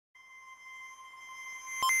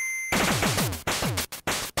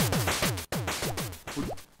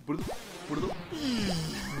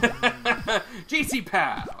GC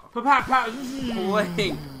POW.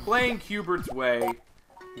 Playing Q*bert's way.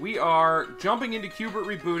 We are jumping into Q*bert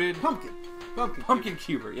Rebooted. Pumpkin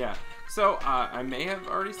Q*bert, yeah. So, I may have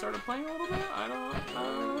already started playing a little bit. I don't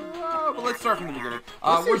know. But let's start from the beginning.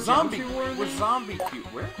 We're zombie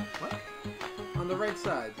Q*bert. Where? What? On the right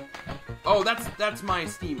side. Oh, that's my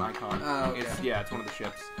Steam icon. Oh, okay. It's one of the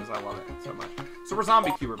ships because I love it so much. So we're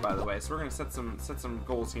zombie Q*bert, by the way. So we're gonna set some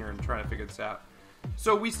goals here and try to figure this out.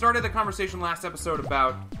 So we started the conversation last episode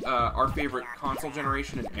about our favorite console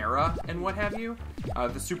generation and era and what have you.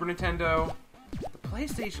 The Super Nintendo, the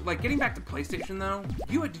PlayStation. Like getting back to PlayStation though.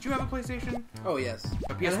 Did you have a PlayStation? Oh yes.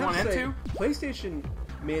 A PS1 and 2? PlayStation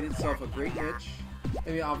made itself a great niche.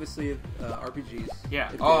 I mean, obviously, RPGs.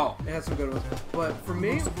 Yeah. It had some good ones. But for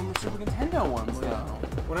me, most of them were Super Nintendo ones, though.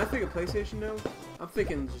 When I think of PlayStation, though, I'm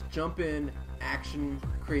thinking just jump in, action,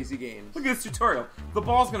 crazy games. Look at this tutorial. The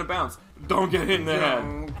ball's gonna bounce. Don't get hit in the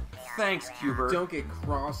head. Thanks, Q*bert. Don't get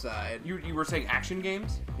cross-eyed. You were saying action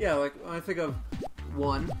games? Yeah, like when I think of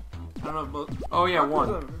one. I don't know if most. Oh yeah, one.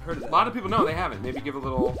 Heard of that. A lot of people know they haven't. Maybe give a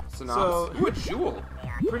little synopsis. So, Ooh, a jewel.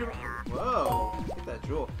 Pretty much. Whoa! Get that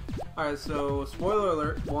jewel. Alright, so spoiler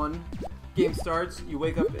alert, 1. Game starts, you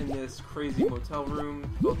wake up in this crazy motel room,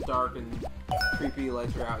 both dark and creepy,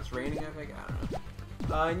 lights are out, it's raining, I think, I don't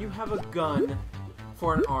know. And you have a gun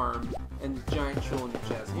for an arm and a giant jewel in your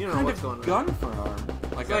chest. You don't know what's going on. Gun for an arm?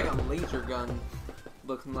 It's like a laser gun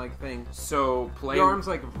looking like thing. So play... The arm's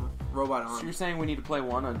like a robot arm. So you're saying we need to play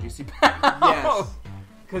one on GC POW? Yes.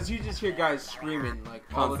 Because you just hear guys screaming, like,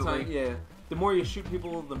 all constantly? the time. Yeah. The more you shoot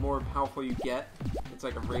people, the more powerful you get. It's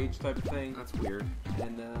like a rage type of thing. That's weird.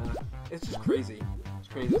 And it's just crazy. It's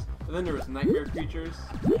crazy. And then there was nightmare creatures.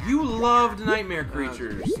 You loved nightmare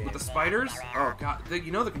creatures. Yeah. With the spiders? Oh god. The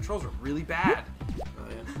controls are really bad. Oh,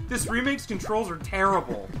 yeah. This remake's controls are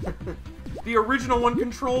terrible. The original one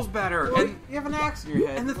controls better. Well, and you have an axe in your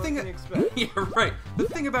head. And the what thing... can you expect? Yeah, right. The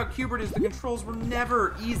thing about Q*bert is the controls were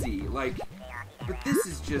never easy. Like... But this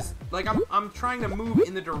is just like I'm trying to move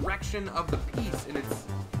in the direction of the piece, and it's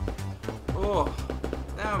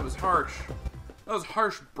that was harsh. That was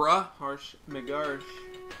harsh, bruh. Harsh McGarsh.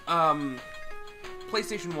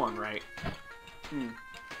 PlayStation 1, right?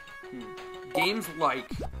 Games like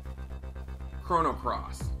Chrono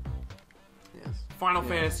Cross, Yes. Final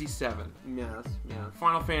Fantasy 7, Yes. Yeah.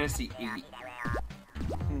 Final Fantasy 8,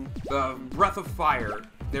 Breath of Fire.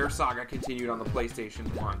 Their saga continued on the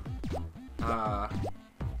PlayStation 1.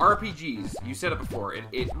 RPGs, you said it before,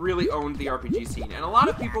 it really owned the RPG scene, and a lot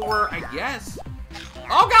of people were, I guess...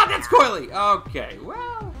 Oh god, that's Coily! Okay,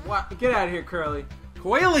 well... What? Get out of here, Curly.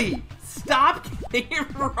 Coily! Stop getting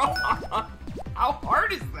it wrong! How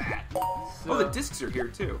hard is that? So, Oh, the discs are here,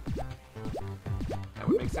 too. That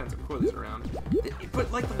would make sense if Coily's around.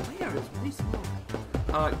 But, like, the layout is really small.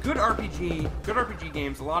 Good RPG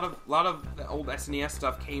games, a lot of the old SNES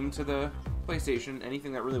stuff came to the PlayStation,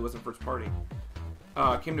 anything that really wasn't first party.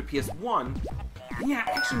 Came to PS1. And yeah,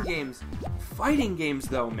 action games. Fighting games,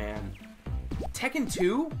 though, man. Tekken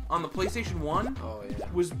 2 on the PlayStation 1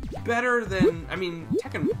 was better than... I mean,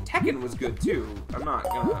 Tekken was good, too. I'm not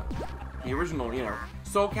gonna... The original,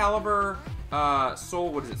 Soul Calibur,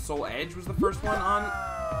 Soul Edge was the first one on...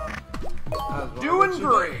 Doing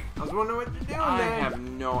great! I was wondering what you're doing, I man. have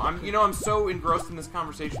no... I'm so engrossed in this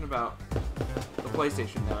conversation about the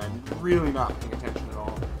PlayStation that I'm really not paying attention at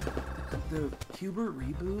all. The Q*bert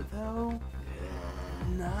reboot, though?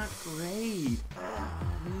 Not great.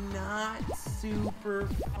 Not super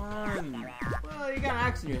fun. Well, you got an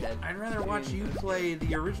axe in your head. I'd rather watch you play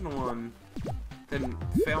the original one than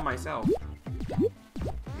fail myself. You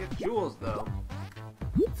get jewels, though.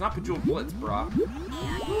 It's not Bejeweled Blitz, brah.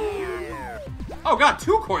 Oh god,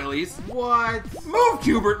 2 Coilies! What? Move,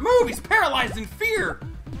 Q*bert, move! He's paralyzed in fear!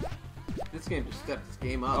 This game just stepped this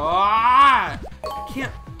game up. Ah! I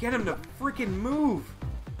can't get him to freaking move!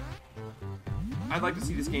 I'd like to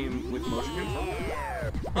see this game with motion control.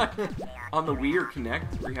 On the Wii or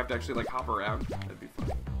Kinect, where you have to actually, like, hop around. That'd be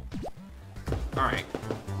funny. Alright.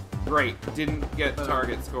 Great. Didn't get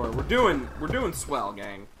target score. We're doing swell,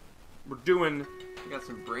 gang. We're doing... I got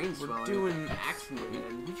some brain swelling. We're doing... Accent.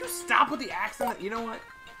 Would you stop with the accent? You know what?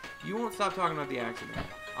 You won't stop talking about the accent.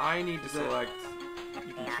 I need to select...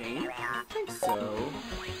 You can change? I think so.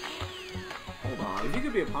 Hold on. If you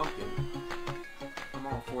could be a pumpkin, I'm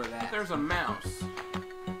all for that. There's a mouse.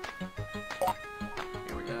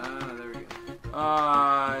 Here we go. There we go.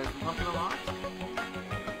 Is pumpkin unlocked?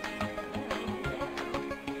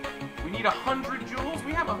 We need 100 jewels?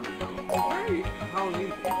 We have 100 jewels. Very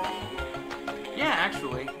Halloween. Yeah,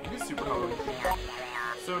 actually. It is super Halloween.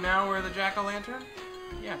 So now we're the jack-o'-lantern?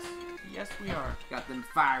 Yes. Yes, we are. Got them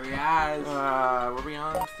fiery eyes. Were we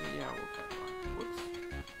on? Yeah, we'll cut on. Whoops.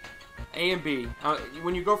 A and B.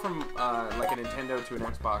 When you go from like a Nintendo to an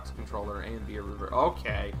Xbox controller, A and B are reversed.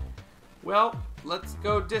 Okay. Well, let's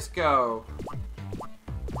go disco.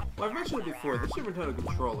 Well, I've mentioned it before. The Super Nintendo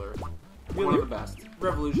controller really One of the best.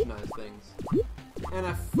 revolutionized things, and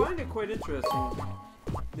I find it quite interesting.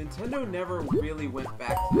 Nintendo never really went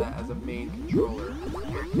back to that as a main controller.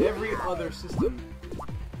 Every other system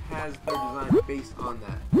has their design based on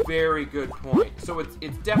that. Very good point. So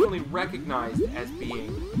it's definitely recognized as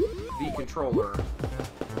being the controller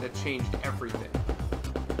that changed everything.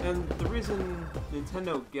 And the reason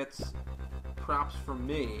Nintendo gets props from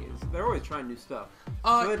me is they're always trying new stuff.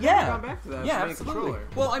 So they've never gone back to that as Yeah, the main absolutely. controller.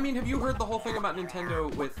 Well, I mean, have you heard the whole thing about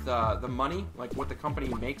Nintendo with the money, like what the company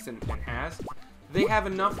makes and has? They have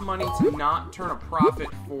enough money to not turn a profit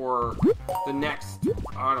for the next,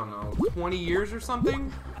 I don't know, 20 years or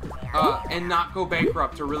something, and not go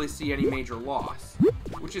bankrupt or really see any major loss,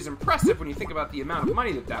 which is impressive when you think about the amount of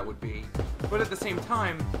money that would be. But at the same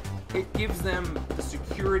time, it gives them the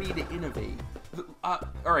security to innovate.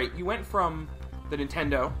 Alright, you went from the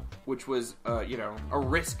Nintendo, which was, a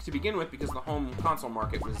risk to begin with because the home console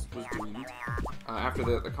market was doomed after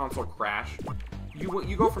the console crash.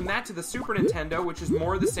 You go from that to the Super Nintendo, which is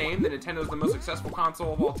more the same. The Nintendo's the most successful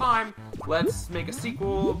console of all time. Let's make a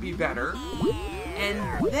sequel be better.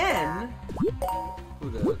 And then...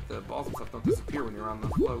 Ooh, the balls and stuff don't disappear when you're on the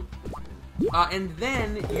float. And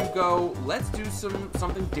then you go, let's do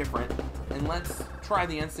something different, and let's try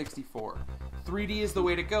the N64. 3D is the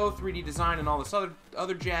way to go, 3D design and all this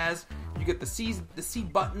other jazz. You get the C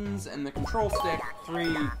buttons and the control stick. 3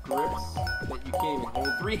 grips that you can't even hold.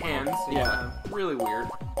 3 hands. Yeah, really weird,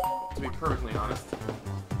 to be perfectly honest.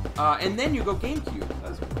 And then you go GameCube.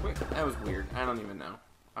 That was quick. That was weird. I don't even know.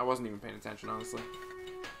 I wasn't even paying attention, honestly.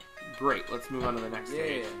 Great, let's move on to the next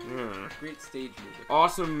stage. Great stage music.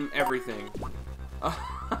 Awesome everything.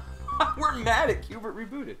 We're mad at Qbert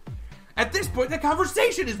Rebooted. At this point, the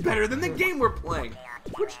conversation is better than the game we're playing,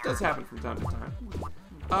 which does happen from time to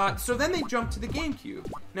time. So then they jump to the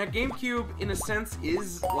GameCube. Now, GameCube, in a sense,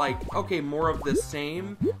 is like, okay, more of the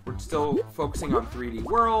same. We're still focusing on 3D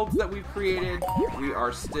worlds that we've created. We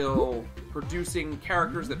are still producing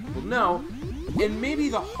characters that people know. And maybe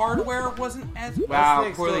the hardware wasn't as... Wow,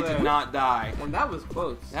 Corley did not die. And that was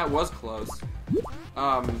close. That was close.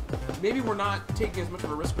 Maybe we're not taking as much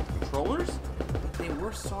of a risk with the controllers, but they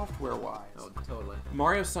were software-wise. Oh, totally.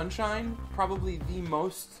 Mario Sunshine, probably the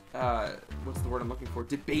most, what's the word I'm looking for?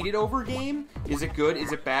 Debated over game? Is it good?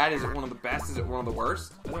 Is it bad? Is it one of the best? Is it one of the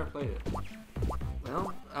worst? I never played it.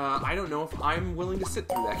 Well, I don't know if I'm willing to sit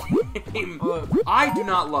through that game. I do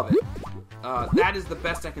not love it. That is the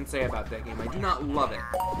best I can say about that game. I do not love it.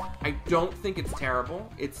 I don't think it's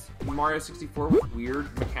terrible. It's Mario 64 with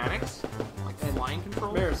weird mechanics, like flying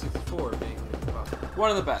controls. Mario 64 being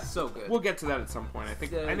one of the best. So good. We'll get to that at some point. I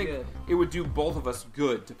think good. it would do both of us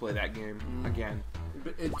good to play that game again.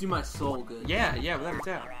 It'd do my soul good. Yeah, without a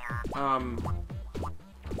doubt.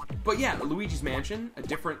 But yeah, Luigi's Mansion, a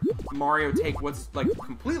different Mario take, what's like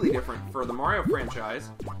completely different for the Mario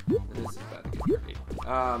franchise. This is about to get tricky.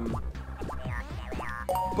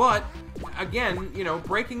 But again,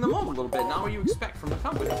 breaking the mold a little bit, not what you expect from the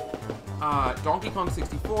company. Donkey Kong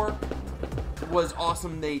 64 was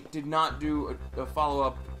awesome. They did not do a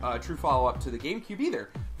follow-up, true follow-up to the GameCube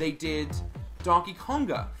either. They did Donkey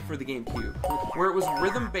Konga for the GameCube, where it was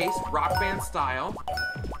rhythm-based, rock band style,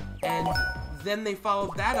 and then they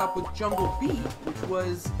followed that up with Jungle Beat, which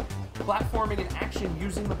was platforming and action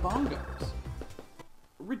using the bongos.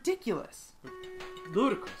 Ridiculous.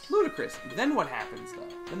 Ludicrous. Then what happens, though?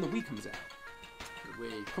 Then the Wii comes out. The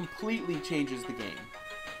Wii completely changes the game.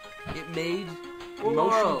 It made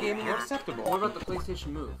motion gaming What acceptable. about the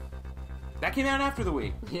PlayStation Move? That came out after the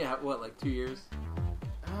Wii. Yeah, like 2 years?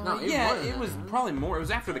 It was probably more. It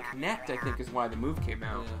was after the Kinect, I think, is why the Move came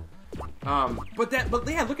out. Yeah. But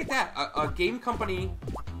yeah, look at that. A game company,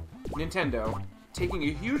 Nintendo, taking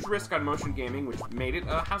a huge risk on motion gaming, which made it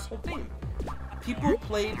a household name. People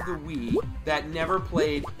played the Wii that never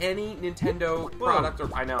played any Nintendo product or...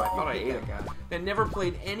 I know, I thought I ate a guy. That never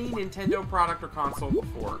played any Nintendo product or console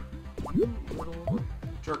before. You little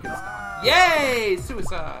jerkin stop. Yay!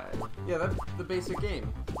 Suicide! Yeah, that's the basic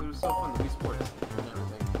game. It was so fun, the Wii Sports and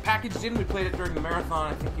everything. Packaged in, we played it during the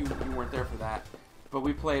marathon. I think you weren't there for that. But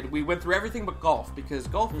we went through everything but golf, because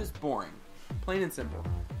golf is boring. Plain and simple.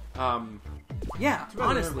 Yeah,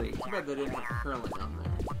 honestly. Too bad they didn't have curling on there.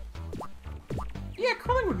 Yeah,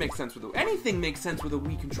 curling would make sense with anything makes sense with a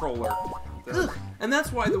Wii controller. Ugh. And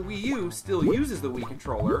that's why the Wii U still uses the Wii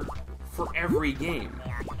controller for every game.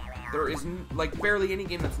 There is like barely any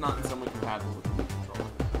game that's not in some way compatible with the Wii controller,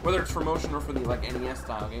 whether it's for motion or for the like NES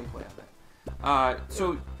style gameplay of it.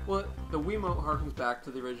 Well, the Wiimote harkens back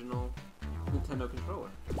to the original Nintendo controller,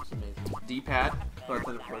 which is amazing. D-pad, But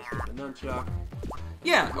then of course with the nunchuck.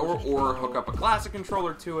 yeah, or hook up a classic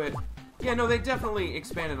controller to it. Yeah, no, they definitely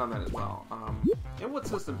expanded on that as well. And what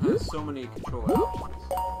system has so many controller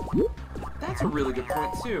options? That's a really good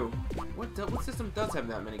point too. What system does have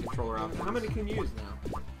that many controller options? How many can you use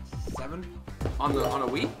now? 7? On a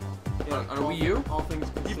Wii? Yeah, On a Wii U? All things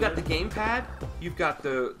considered. You've got the gamepad. You've got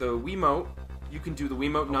the Wiimote. You can do the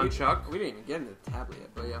Wiimote nunchuck. We didn't even get into the tablet yet,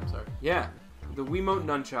 but yeah, I'm sorry. Yeah, the Wiimote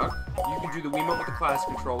nunchuck. You can do the Wiimote with the classic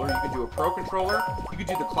controller. You can do a Pro controller. You can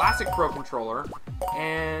do the classic Pro controller,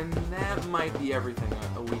 and that might be everything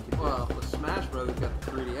a Wii can do. Well, with Smash Bros, we've got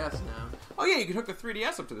the 3DS now. Oh yeah, you can hook the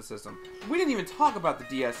 3DS up to the system. We didn't even talk about the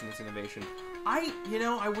DS and its innovation. I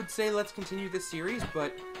would say let's continue this series,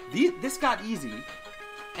 but this got easy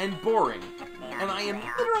and boring, and I am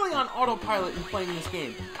literally on autopilot in playing this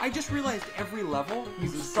game. I just realized every level you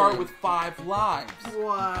start with 5 lives.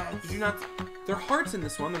 What? Did you not? They're hearts in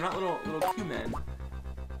this one. They're not little Q-men.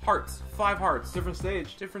 Hearts. 5 hearts. Different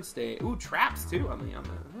stage. Different stage. Ooh, traps too on the.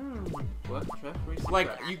 What? Trap? Where you see Like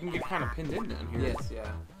traps? you can get kind of pinned in down here. Yes,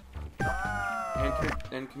 yeah.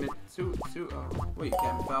 And commit Wait,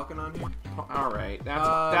 Captain Falcon on here? all right,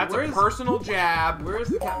 that's a where's- personal jab. Where is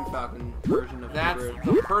the Captain Falcon version of That's Hubert?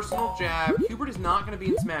 the personal jab. Hubert is not going to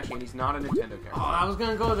be in Smash, and he's not a Nintendo character. Oh, I was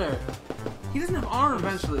gonna go there. He doesn't have arms.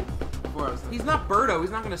 Eventually. Before I was He's not Birdo. He's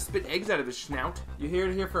not going to spit eggs out of his snout. You hear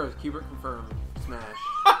it here first. Hubert confirmed. Smash.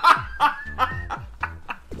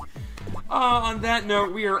 On that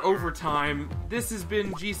note, we are over time. This has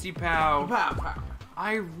been GC POW. Pow, pow.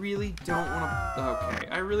 I really don't want to. Okay,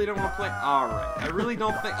 I really don't want to play. All right, I really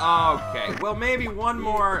don't think. Okay, well maybe one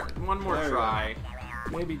more There we try.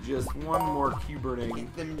 Maybe just one more Q-burning.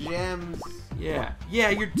 Get them gems. Yeah,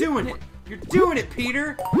 you're doing it. You're doing it,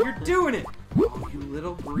 Peter. You're doing it. Oh, you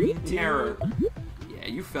little green terror. Yeah,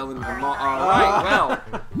 you fell into the mall. All right,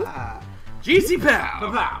 well, Ah. GC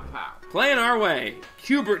POW. Pow, pow. Playing our way,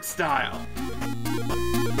 Q-bert style.